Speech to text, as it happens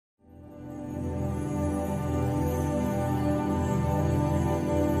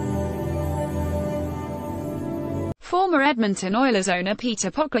Former Edmonton Oilers owner Peter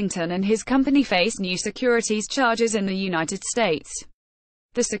Pocklington and his company face new securities charges in the United States.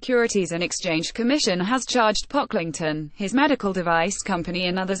 The Securities and Exchange Commission has charged Pocklington, his medical device company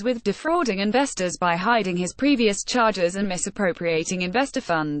and others with defrauding investors by hiding his previous charges and misappropriating investor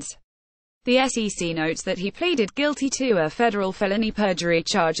funds. The SEC notes that he pleaded guilty to a federal felony perjury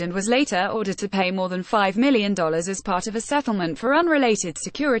charge and was later ordered to pay more than $5 million as part of a settlement for unrelated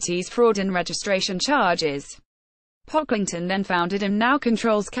securities fraud and registration charges. Pocklington then founded and now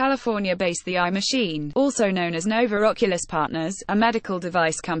controls California-based The Eye Machine, also known as Nova Oculus Partners, a medical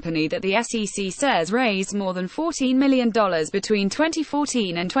device company that the SEC says raised more than $14 million between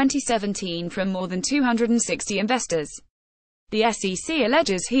 2014 and 2017 from more than 260 investors. The SEC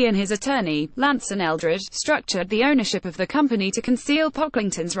alleges he and his attorney, Lance and Eldridge, structured the ownership of the company to conceal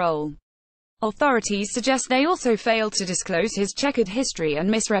Pocklington's role. Authorities suggest they also failed to disclose his checkered history and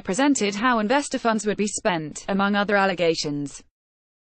misrepresented how investor funds would be spent, among other allegations.